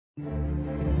The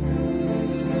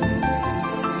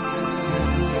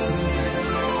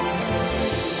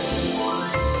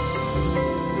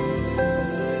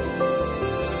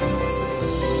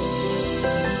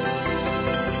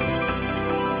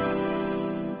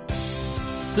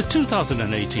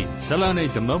 2018 Salone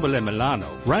del Mobile.Milano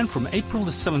ran from April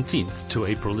the 17th to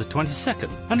April the 22nd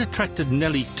and attracted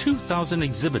nearly 2,000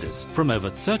 exhibitors from over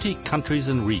 30 countries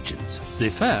and regions. The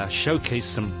fair showcased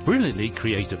some brilliantly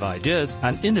creative ideas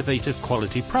and innovative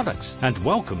quality products and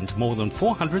welcomed more than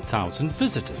 400,000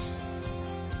 visitors.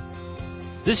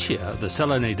 This year, the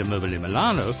Salone del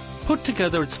Mobile.Milano put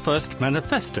together its first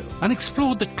manifesto and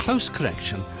explored the close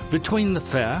connection between the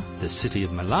fair, the city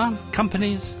of Milan,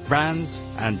 companies, brands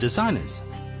and designers.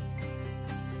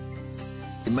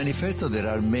 In manifesto there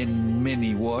are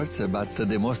many words, but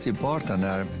the most important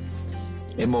are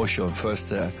emotion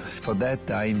first. For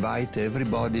that I invite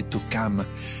everybody to come.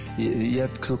 You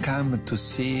have to come to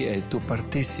see and to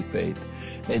participate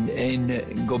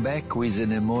and go back with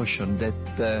an emotion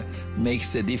that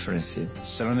makes a difference.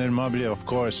 Salone del Mobile, of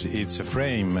course, it's a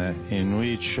frame in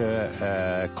which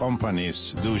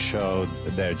companies do show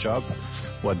their job,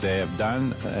 what they have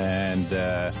done, and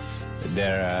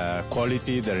their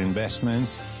quality, their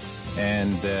investments.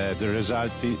 And the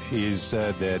result is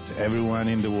that everyone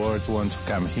in the world wants to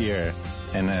come here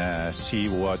and see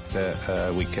what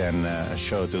we can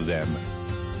show to them.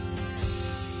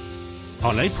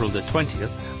 On April the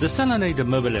 20th, the Salone del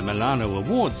Mobile.Milano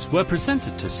Awards were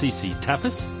presented to CC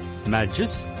Tapas,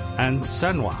 Magis and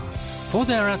Sanois for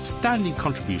their outstanding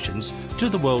contributions to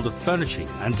the world of furnishing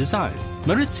and design.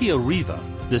 Maurizio Riva,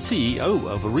 the CEO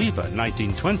of Riva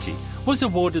 1920, was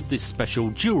awarded this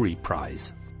special jury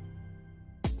prize.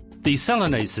 The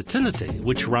Salone Satellite,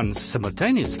 which runs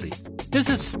simultaneously,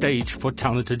 is a stage for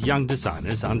talented young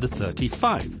designers under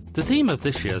 35. The theme of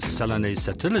this year's Salone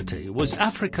Satellite was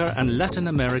Africa and Latin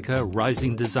America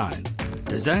Rising Design,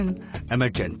 Design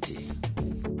Emergenti.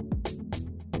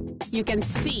 You can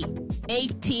see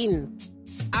 18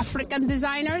 African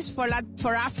designers for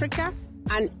Africa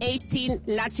and 18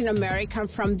 Latin American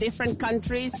from different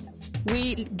countries.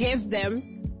 We give them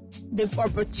the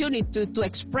opportunity to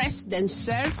express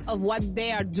themselves of what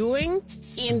they are doing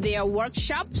in their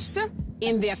workshops,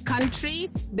 in their country.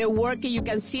 They're working, you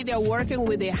can see they're working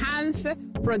with their hands,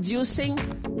 producing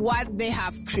what they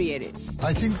have created.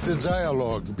 I think the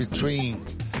dialogue between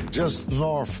just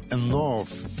North and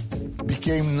North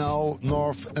became now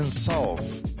North and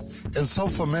South. And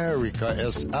South America,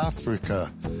 as Africa,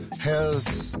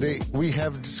 we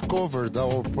have discovered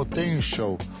our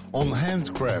potential on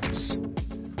handcrafts,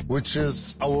 which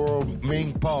is our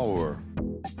main power.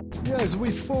 Yes,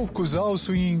 we focus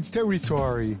also in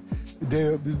territory,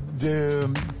 the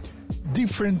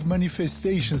different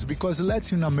manifestations, because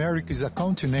Latin America is a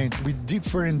continent with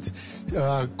different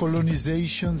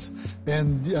colonizations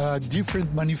and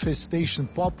different manifestations,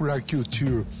 popular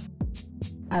culture.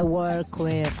 I work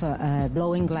with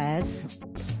blowing glass,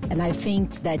 and I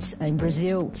think that in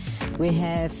Brazil we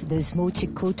have this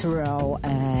multicultural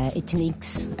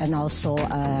ethnics and also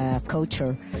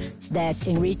culture that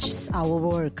enriches our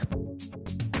work.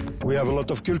 We have a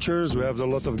lot of cultures, we have a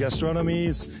lot of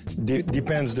gastronomies,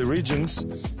 depends the regions,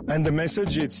 and the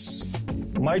message, it's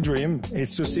my dream,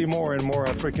 is to see more and more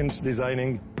Africans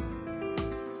designing.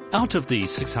 Out of the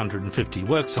 650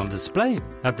 works on display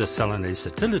at the Salone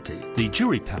Satellite, the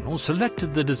jury panel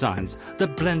selected the designs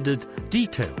that blended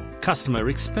detail, customer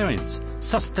experience,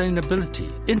 sustainability,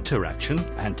 interaction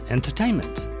and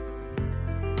entertainment.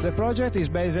 The project is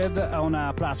based on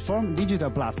a platform,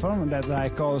 digital platform, that I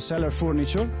call Seller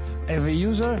Furniture. Every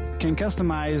user can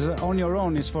customize on your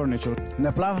own his furniture.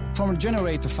 The platform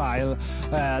generates a file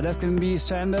that can be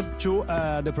sent to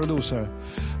the producer.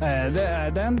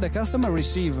 Then the customer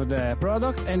receives the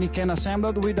product and he can assemble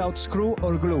it without screw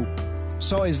or glue.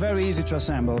 So it's very easy to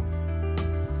assemble.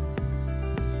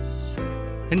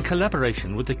 In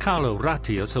collaboration with the Carlo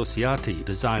Ratti Associati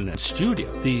Design Studio,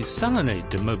 the Salone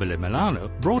del Mobile.Milano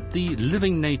brought the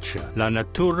Living Nature, la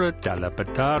natura,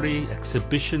 dell'abitare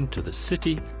exhibition to the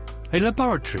city, a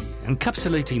laboratory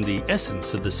encapsulating the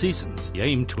essence of the seasons,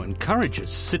 aimed to encourage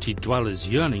city dwellers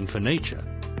yearning for nature,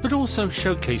 but also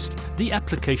showcased the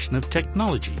application of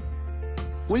technology.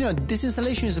 Well, you know, this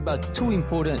installation is about two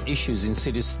important issues in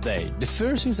cities today. The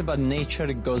first is about nature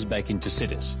that goes back into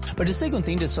cities. But the second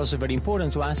thing that's also very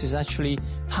important to us is actually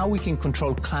how we can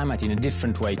control climate in a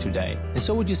different way today. And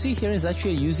so what you see here is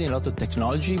actually using a lot of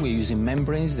technology. We're using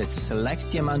membranes that select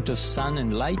the amount of sun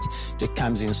and light that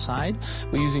comes inside.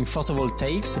 We're using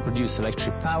photovoltaics to produce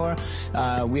electric power.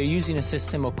 We're using a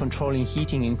system of controlling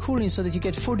heating and cooling so that you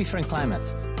get 4 different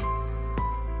climates.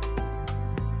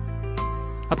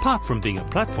 Apart from being a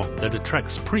platform that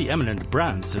attracts preeminent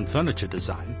brands in furniture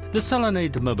design, the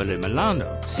Salone del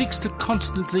Mobile.Milano seeks to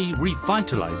constantly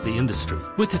revitalize the industry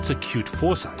with its acute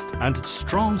foresight and its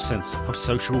strong sense of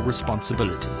social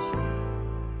responsibility.